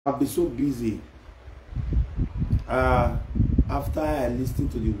I've been so busy. After I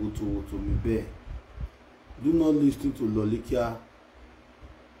listened to the Woto Mibe, do not listen to Lolikia.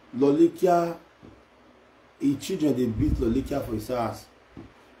 Lolikia, his children they beat Lolikia for his ass.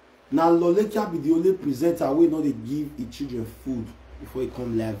 Now Lolikia be the only presenter wey not they give his children food before he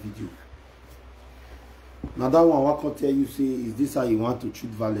come live video. Now that one I can tell you say is this how you want to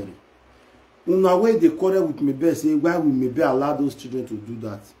treat Valerie? Una way they quarrel with Mibe say why will Mibe allow those children to do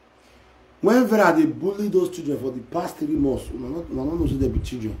that? When Vera they bully those children for the past 3 months, una not know say they be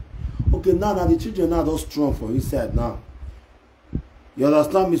children. Okay, now the children now those strong for inside now. You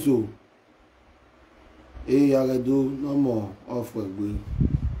understand me so? Hey, I do no more off way.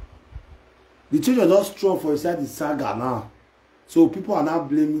 The children not strong for inside the saga now. So people are now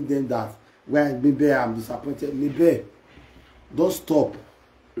blaming them that when maybe I'm disappointed. Maybe don't stop.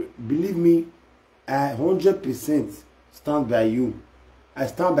 Believe me, I 100% stand by you. I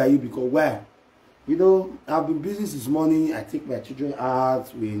stand by you because why? You know, I've been busy since morning. I take my children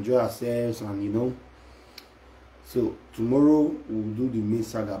out, we enjoy ourselves, and you know. So tomorrow we'll do the main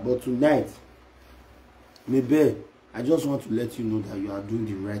saga. But tonight, maybe I just want to let you know that you are doing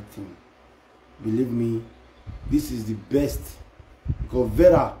the right thing. Believe me, this is the best. Because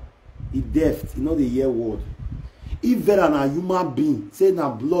Vera, he deaf, you know the year word. If Vera na human being, say na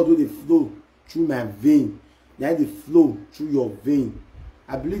blood will flow through my vein, now they flow through your vein.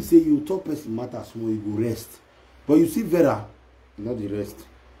 I believe say you talk person matters small, you go rest. But you see Vera, not the rest.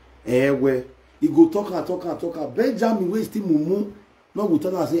 Where you go talk. Benjamin wey still mumu, no go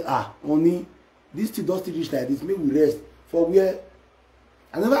turn and say, honey, this thing don't still reach like this, make we rest. For where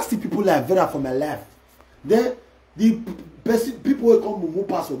I never see people like Vera for my life. Then the people will come mumu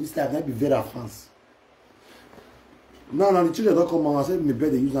pass for this life, that be Vera fans. Now the children don't come out and say maybe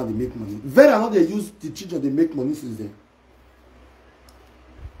they use now they make money. Vera not they use the children they make money since then.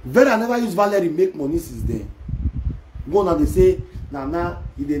 Vera never use Valerie make money since then. Go now they say now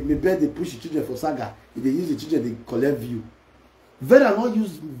maybe they push the children for saga. If they use the children they collect view. Vera not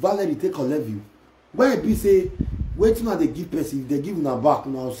use Valerie take collect view. Why be say waiting now they give person if they give now back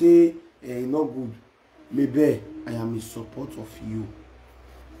now say not good. Maybe I am in support of you.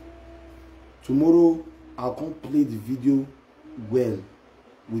 Tomorrow I'll come play the video well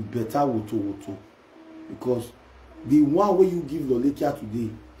with better woto because the one way you give Lolikia today,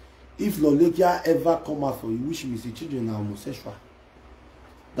 if Lolikia ever come out for you, which means the children are homosexual.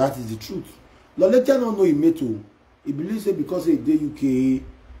 That is the truth. Lolikia don't know he made to. He believes it because he did UK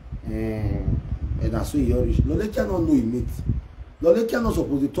and that's why he rich. Lolikia don't know he made. Lolikia not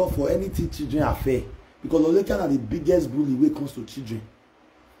supposed to talk for anything children affair because Lolikia are the biggest bully when it comes to children.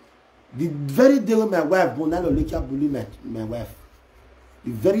 The very day when my wife born, now Lolikia bully my wife.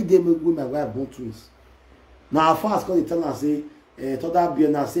 The very day when my wife born twins. Now, first call the tell her say, told her be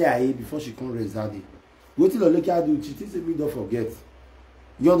na say I before she come raise that day. What did Lolikia do? She thinks me don't forget.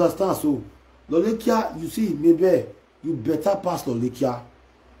 You understand? So, Lolikia, you see, maybe you better pass Lolikia.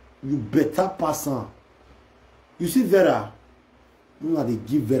 You better pass her. You see Vera, you know they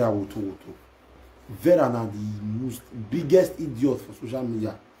give Vera woto. Vera na the most biggest idiot for social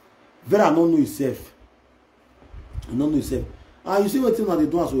media. Vera don't know himself. He don't know himself. And you see what thing they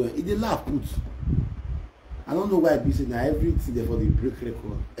do as well. He dey laugh put. I don't know why I be saying that everything there for the break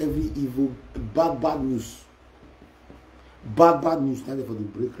record. Every evil bad news. Bad news now for the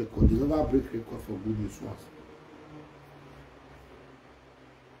break record. They never break record for good news once.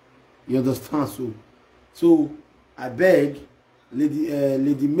 You understand? So I beg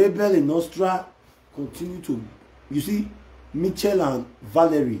Lady Mabel in Austria continue to, you see, Mitchell and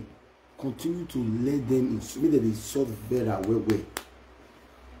Valerie continue to let them insult Vera well.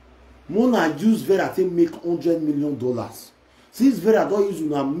 Mona use Vera to make $100 million. Since Vera don't use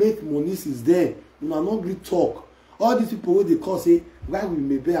una make money since then, una not really talk. All these people wey they call say, why we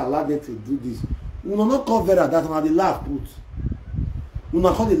maybe allow them to do this? Una not call Vera that una the laugh put.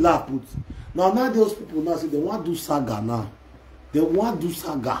 Una call the laugh put. Now those people now say they want to do saga now. They want to do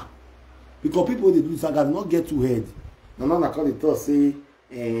saga. Because people they do saga they not get too head. Now I call the talk say,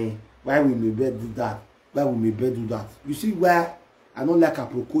 why we maybe do that? Why we maybe do that? You see where I don't like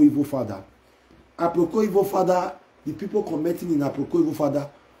Aproko Evil Father. Aproko Evil Father, the people commenting in Aproko Evil Father,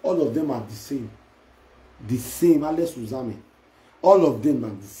 all of them are the same. The same, Alex Uzame. All of them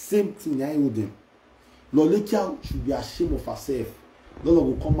are the same thing. I owe them. Lolikia should be ashamed of herself. Lolo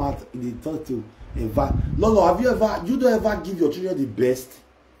will come out in the title. Lolo, you don't ever give your children the best?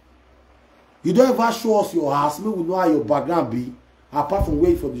 You don't ever show us your house. Maybe we know how your background be. Apart from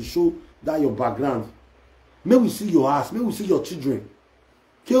waiting for the show that your background. May we see your house. May we see your children.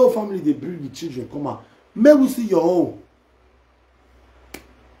 KO family, they bring the children. Come on. May we see your own.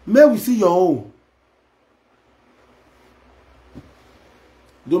 May we see your own.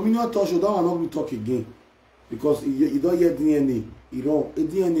 Dominion touch, you don't want to talk again. Because you don't hear DNA. You don't. A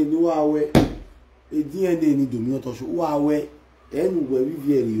DNA no away. A DNA ni dominion touch. Who away? Anywhere we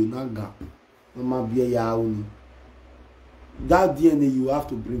very you naga. Mama be ya own. That DNA you have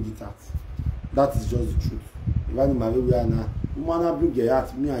to bring it out. That is just the truth. If I my we are now, woman bring it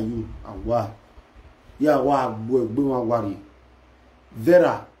out. Me and you and why? Yeah, why boy worry.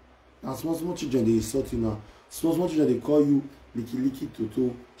 Vera. Now small children they insult you now. Small children they call you Liki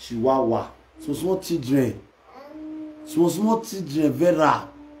Toto Chihuahua. Small children. Small children. Vera,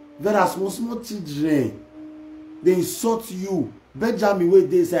 small children. They insult you. Benjamin wait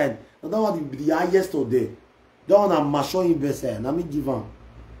they said. That one the highest of them. That one I'm mature in bed say. Now me give him.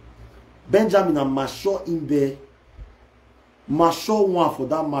 Benjamin I'm mature in bed. Mature one for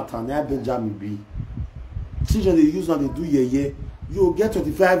that matter. Now Benjamin be. Children they use and they do yeah. You will get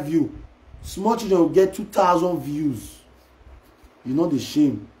 25 views. Small children will get 2,000 views. You know the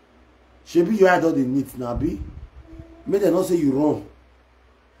shame. Shebi you had all the needs now, be. May they not say you wrong.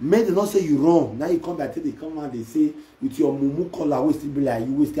 May they not say you wrong. Now you come back till they come and they say with your mumu color, we still be like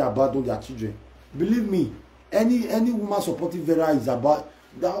you, we still abandon their children. Believe me, any woman supporting Vera is about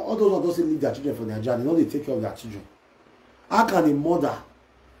that. All those ones don't say leave their children for Nigeria. They know they take care of their children. How can a mother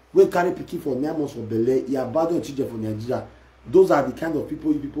will carry pikin for 9 months for belle, he abandon children for Nigeria? Those are the kind of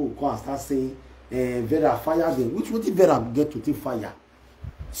people who come and start saying, Vera fire them. Which would Vera get to take fire?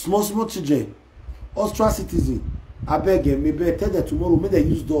 Small children, Austrian citizen. I beg them, maybe tell them tomorrow, may they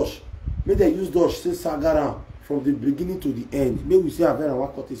use Dutch. May they use Dutch, say Sagaran from the beginning to the end. May we say Vera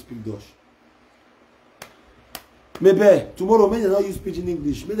what cut speak Dutch. Maybe tomorrow, may they not use pidgin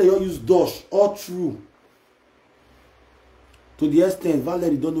English. May they not use Dutch all through. To the extent,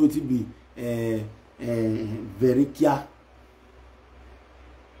 Valerie don't know what it be. Verikia.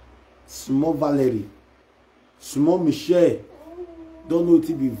 Small Valerie, small Michelle, don't know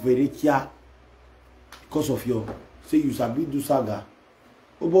to be very care because of your say you sabi do saga.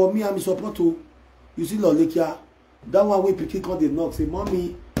 Oh, but me, I'm support to you see Lolekia. That one way pikin call the knock say,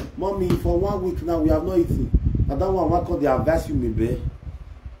 mommy, for 1 week now we have not eaten. And that one call the advice you maybe.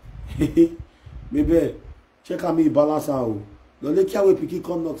 Maybe check out me balance out. Lolekia way pikin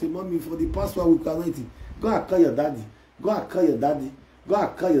call knock say, mommy, for the past 1 week we cannot eat. Go and call your daddy. Go and call your daddy. Go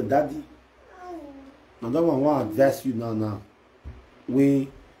and call your daddy. Now that one want to advise you now.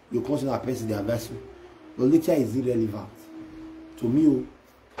 When you consider a person they advise you. The lecture is irrelevant. To me,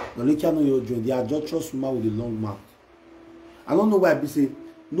 the lecture know your joint. They are just trust woman with a long mouth. I don't know why I be say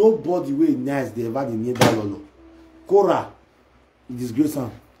nobody way nice they ever near that Lolo. Cora, he disgrace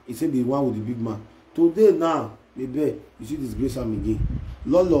him. He said the one with the big man. Today now, maybe you see disgrace him again.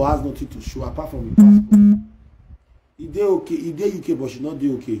 Lolo has nothing to show apart from the passport. He dey okay, he dey UK, but she not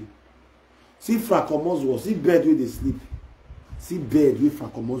dey okay. See Fracomo's was, see bed where they sleep. See bed where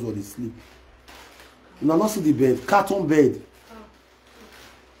Fracomo's was they sleep. You not see the bed, carton bed.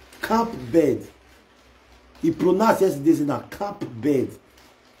 Camp bed. He pronounced yesterday saying that camp bed.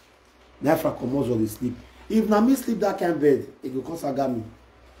 Now Fracomo's was they sleep. If na me sleep that kind of bed, it go come saga me.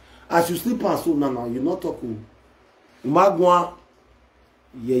 As you sleep and so now, you not talk. Umagwa,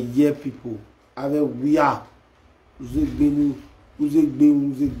 yeah, people. We are. Where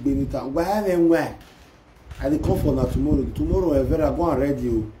I dey come for now tomorrow. Tomorrow, Vera go and ready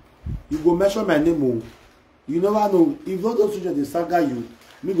you. You go mention my name. You never know. If not those children they saga you,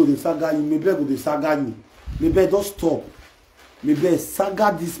 me go they saga you. Maybe go they saga you. Maybe don't stop. Maybe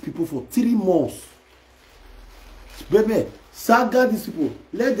saga these people for 3 months. Baby, saga these people.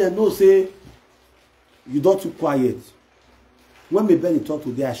 Let them know say you don't too quiet. When me belly talk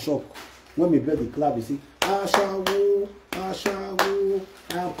today, I shock. When me belly clap, they say, Ashawo,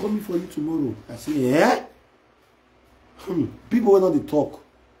 I am coming for you tomorrow. I say, eh? People will not talk.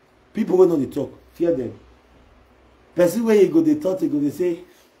 People will not talk. Fear them. Person where you go, they talk, they go, they say,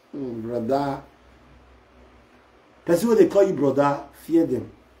 brother. Person where they call you brother, fear them.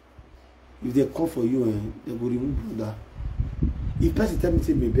 If they come for you, they will remove brother. If person tell me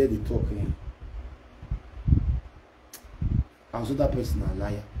say maybe they talk, I saw that person a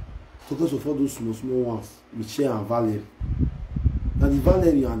liar. Because of all those small ones, Michelle and Valerie. Now the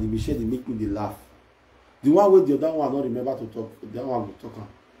Valerie and the Michelle they make me they laugh. The one way the other one not remember to talk, the other one will talk.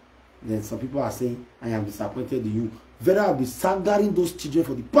 Then some people are saying, I am disappointed in you. Vera have been sangering those children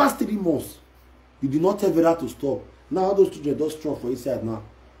for the past 3 months. You did not tell Vera to stop. Now all those children don't strong for inside now.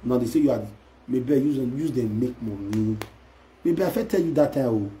 Now they say you are maybe use them make money. Maybe I first tell you that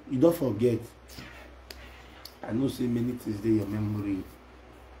time, you don't forget. I know say many things there your memory.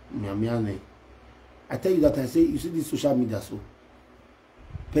 I tell you that I say you see this social media so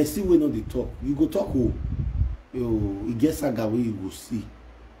person wey no dey talk, you go talk o. E get saga wey you go see.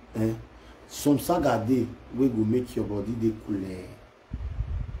 Some saga dey wey go make your body dey cool,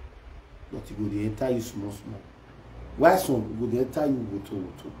 but e go dey enter you small small. Why some go dey enter you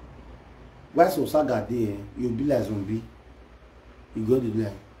woto. Why some saga dey, you be like zombie. You go dey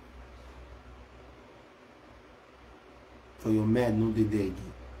like for your mind no dey there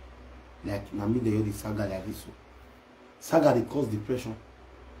again. Like na me dey hear the saga like this. Saga dey cause depression.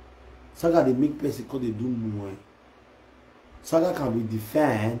 Saga dey make person come dey do more. Saga can be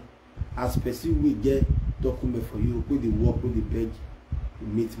defined as person wey get document for you, wey dey work, wey dey beg, dey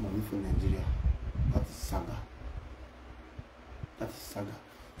make money for Nigeria. That is saga. That is saga.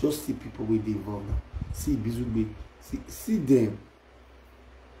 Just see people wey dey involved now. See Bizugbe. See them.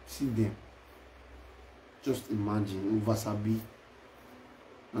 See them. Just imagine Uvasabi.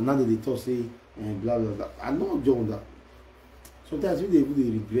 And now they talk say blah blah blah. I know John that. Sometimes when they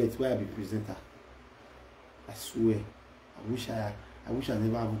regret why I be presenter. I swear. I wish I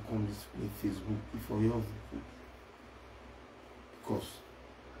never have come this way Facebook before you. Because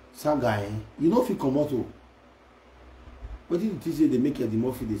saga, you know if you come out, what did you say they make your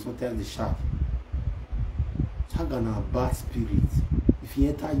demorphy, they sometimes they shout. Saga na bad spirit. If he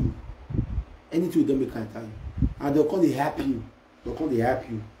enter you, anything don't make enter you. And they'll call they help you. They'll call they help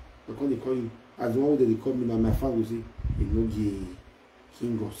you. They'll call they call you. As the one that they call me now, my fan will say, Enogie,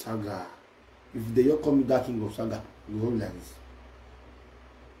 King of Saga. If they don't call me that King of Saga, you won't like this.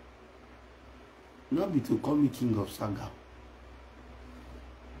 Not be to call me King of Saga.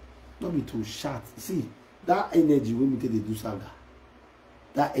 Not be to shout. See, that energy when they do saga.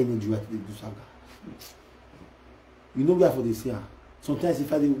 That energy when they do saga. You know where for this here. Sometimes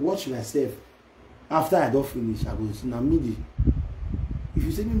if I watch myself, after I don't finish, I go see now me. If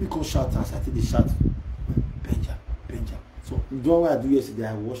you say me come shout as I take the shout, Benja. So the one I do yesterday,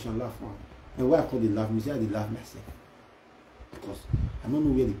 I watch and laugh man. And why I call they laugh me, say I laugh myself. Because I don't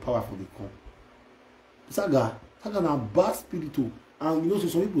know where the power for the come. Saga na bad spirit too. And you know, so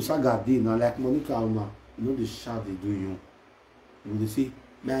some people saga dey now, like Monica Alma, you know the shout they do you. You know they say,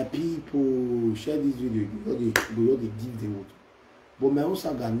 my people share this video, you know they give them what. But my own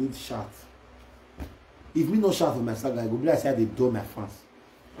saga needs shout. If me not shout for my saga, I go be like say they do my fans.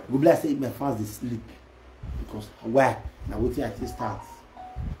 I go be like say my fans they sleep. Because why? Now what I say start.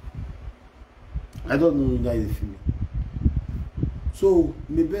 I don't know why they feel me. So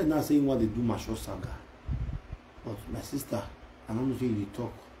maybe I'm not saying what they do my short saga. But my sister, I don't know if they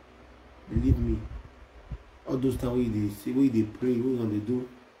talk. Believe me. All those times where they say, where they pray, what they do.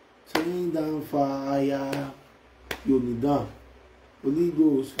 Send down fire. You need down. Holy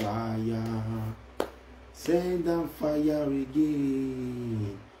Ghost fire. Send down fire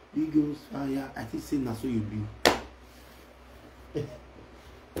again. Holy Ghost fire. I think say that's so you be.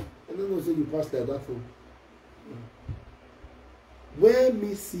 I don't know say you pass like that. When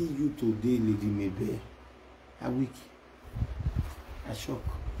me see you today, Lady Maybe, I weak. I shocked.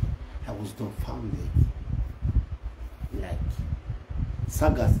 I was dumbfounded. Like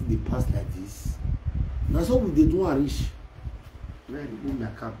sagas they pass like this. Now so we they do a reach. When I remove my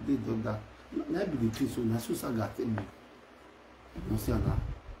cap, they do that. That be the case. So now so saga tell me. You see now.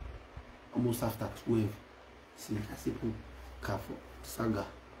 Almost after 12. See, I say put cap for saga.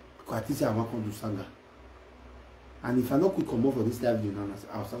 Because I think I want to do saga. And if I not could come over for this live video now,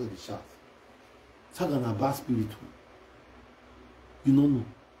 I'll start with the chat. Saga na bad spirit. You don't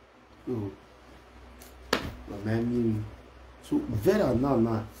know. So Vera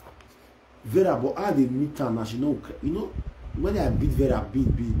now. Vera, but how they meet her now, she know. You know, when I beat Vera, beat.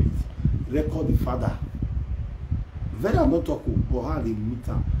 Record the father. Vera not talk, but how they meet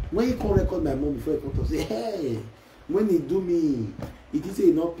her. When you can record my mom before you come to say, hey, when they do me, it is say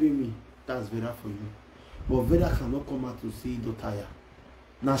he not pay me. That's Vera for you. But Vera cannot come out to say don't tire.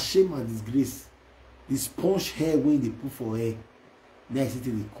 Now shame and disgrace. The sponge hair when they put for her. Next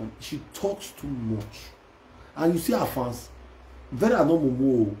thing they come. She talks too much. And you see her fans. Vera no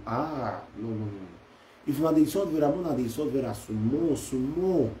momo. No. If not they insult Vera, no they insult Vera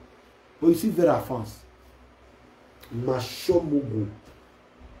sumo. But you see Vera fans. Masho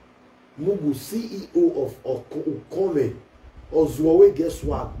Mugu CEO of Okome. Ozuawe guess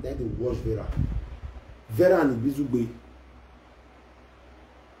what? Then they watch Vera. Vera and Bizugbe.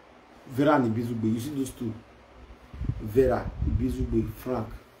 You see those two. Vera, Bizugbe, Frank.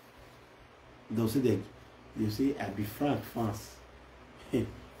 They'll say that. They'll say I be Frank fans. They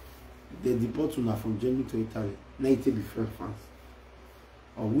deport una from Germany to Italy. Now it be Frank fans.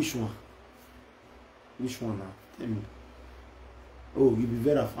 Or which one? Which one now? Tell me. Oh, you be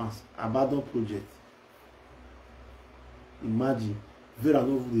Vera fans. Abandon project. Imagine. Vera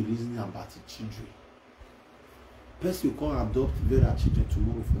not really reasoning about the children. Person you can't adopt Vera children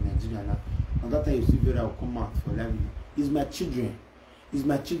tomorrow for Nigeria now. And that time you see Vera will come out for life. It's my children. It's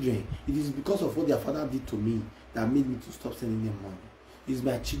my children. It is because of what their father did to me that made me to stop sending them money. It's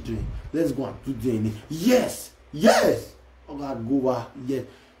my children. Let's go and do DNA. Yes! Yes! Oh God, go over. Yes.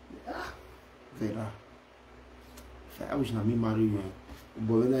 Ah, Vera. I wish I marry you.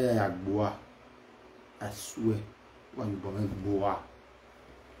 But when I go, I swear. Why you born boa?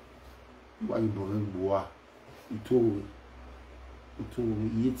 Why you born boa? You told me. You told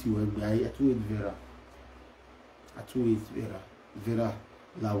me. Yet you were I told it Vera. I told it Vera. Vera.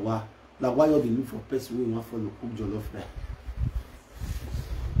 Lawa. Lawa you dey look for person who want follow cook jollof rice.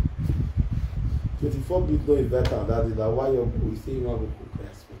 24 bit no invite am that day. Lawa you say you want to cook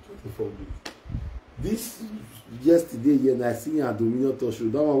rice for 24 bit. This yesterday here I see a Dominion talk show.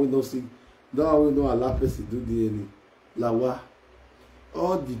 That one we don't see. That one we don't allow person do DNA. Lawa.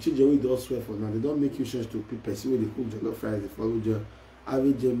 All the children we don't swear for now. They don't make you change to people. See when they cook jollof rice, they follow you.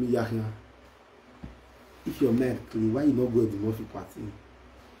 Average me yahya. If your mind clean, why you not go to the Murphy party?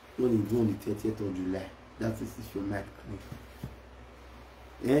 When you go on the 30th of July. That is if your mind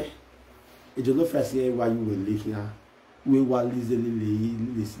clean. Eh? A jollof rice here why you will live here. We will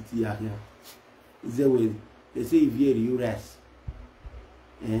listen the city here. Is that way? They say if you rest.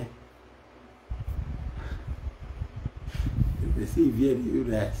 Eh? They say if you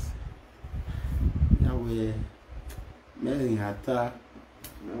rest. Now we man hata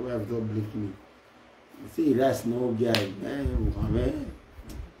my wife don't blink me. They say rest no guy. Man,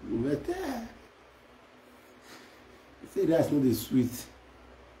 we better. They say rest no the sweet.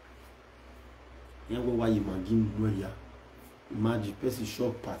 You know why you imagine Gloria. Imagine person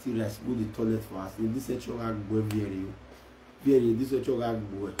shop party rice go the toilet for us. This is your boy very this is your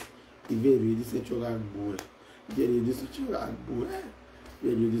boy. Very this is your boy. Very this is your boy.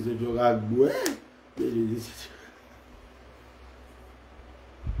 Very this is your boy. Very this is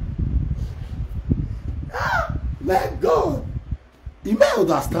my God. You may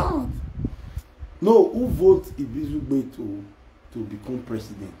understand. No, who vote Ibizugbe to become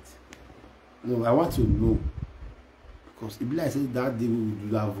president? No, I want to know. Because if I say that day we will do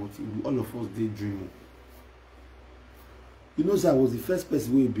that voting, all of us did dream. You know, I was the first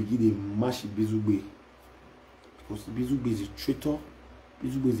person who begin to mash Ibizugbe. Because Ibizugbe is a traitor,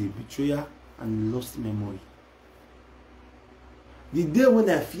 Ibizugbe is a betrayer, and lost memory. The day when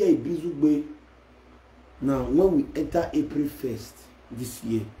I fear Ibizugbe, now when we enter April 1st this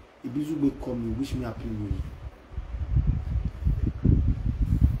year, Ibizugbe come and wish me happy New Year.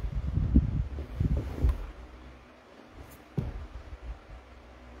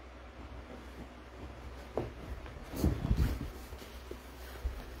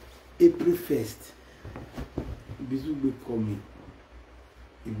 April 1st, Ibizugbe coming.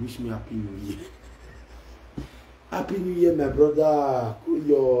 He wish me happy New Year. Happy New Year, my brother.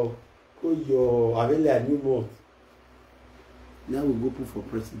 Call your Avela new month. Now we go put for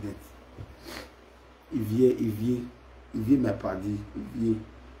president. If my party.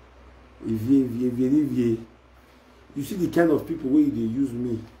 If you see the kind of people where they use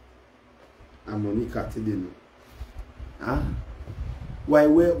me. And Monica tell them. Huh? Why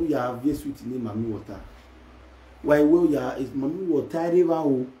where we are very sweet in Mami water? Why where we are is Mami water river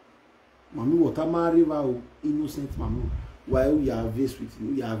o? Mami water ma river o? Innocent Mami. Why we are very sweet?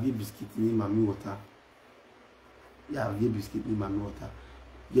 We are very biscuit in Mami water. We are very biscuit in Mami water.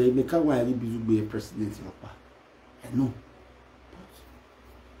 Yeah, you make a why Ibizugbe president papa. I know.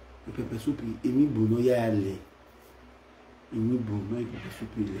 But the pepper soup emi bono ya le. Emi bono e pepper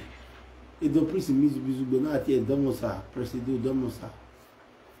soup le. E do prince Ibizugbe na ati e domosa president domosa.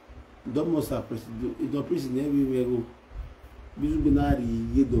 Domosa president e do prince na everywhere go. Ibizugbe na ri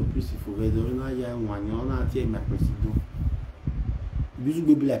ye do prince for we do na ya nwanya na ati e my president.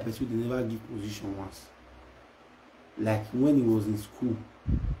 Ibizugbe be like person they never give position once. Like when he was in school,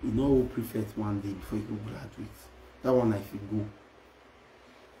 he know prefect one day before he could graduate. That one if he go.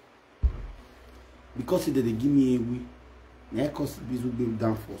 Because he did they give me a week, now cause Ibizugbe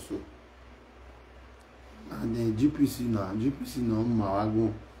down for so. And then GPC now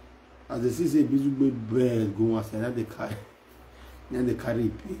Mawago. As they say Ibizugbe bread go and say now they carry a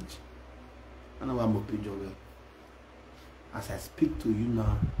page. I know I'm a page over. As I speak to you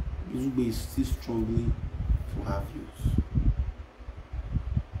now, Ibizugbe is still struggling to have views.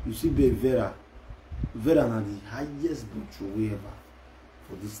 You see, Vera na the highest butcher ever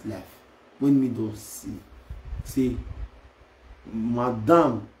for this life. When me don't see,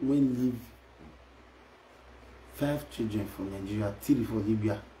 Madam when leave 5 children from Nigeria, 3 for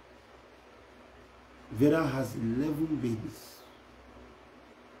Libya. Vera has 11 babies.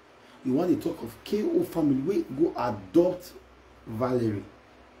 You want to talk of KO family. Wait, go adopt Valerie.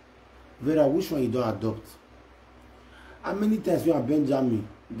 Vera, which one you don't adopt? How many times you and Benjamin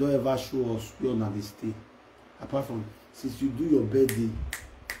don't ever show us where on they stay? Apart from since you do your birthday,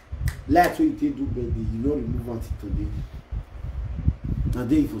 like when you take do birthday, you don't remove until today. And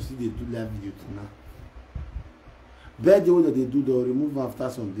then if you see they do live video tonight. Birthday when they do, they'll remove after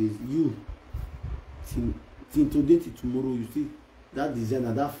some days. You till today till tomorrow, you see that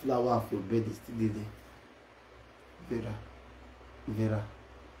designer, that flower of your bed is still there. Vera, Vera,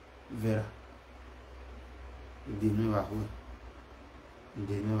 Vera. They never hold.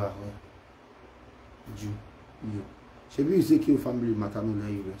 They never hold. You. Shebi you say kill family matter no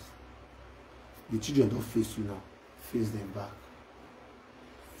let you rest. The children don't face you now. Face them back.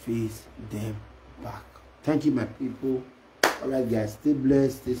 Face them back. Thank you, my people. Alright, guys. Stay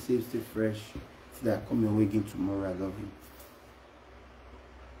blessed, stay safe, stay fresh. See that I come your way again tomorrow. I love you.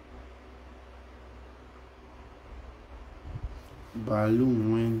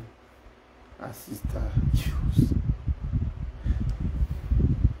 Balloon when her sister choose.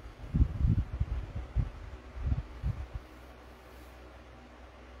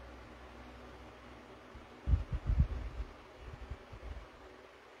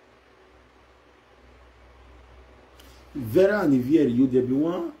 Vera and Ivy, you there be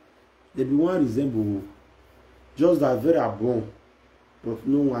one resemble. Just that Vera born, but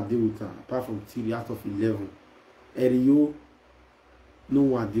no one deal with her apart from 3 out of 11. Erio, no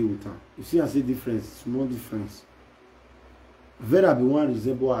one deal with her. You see, I say difference, small difference. Vera be one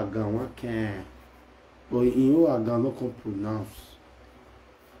resemble Agan, one can, but in your Agan no can pronounce.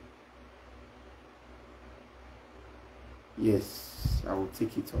 Yes, I will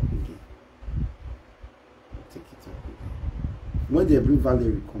take it up again. Take it up again. When they bring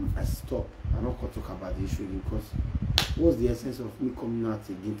Valerie come, I stop. I'm not going to talk about the issue because what's the essence of me coming out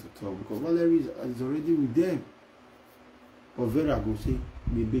again to talk? Because Valerie is already with them. But Vera go say,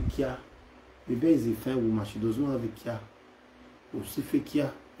 Bebe Kia. Bebe is a fine woman. She does not have a Kia. Or see fake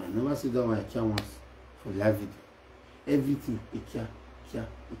Kia. I never see that one a Kia once for live video. Everything a Kia, Kia,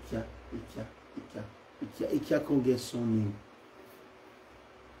 a Kia, a Kia, a Kia, a Kia. A Kia can't get some name.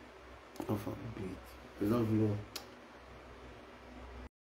 Oh, for a bit. I love you all.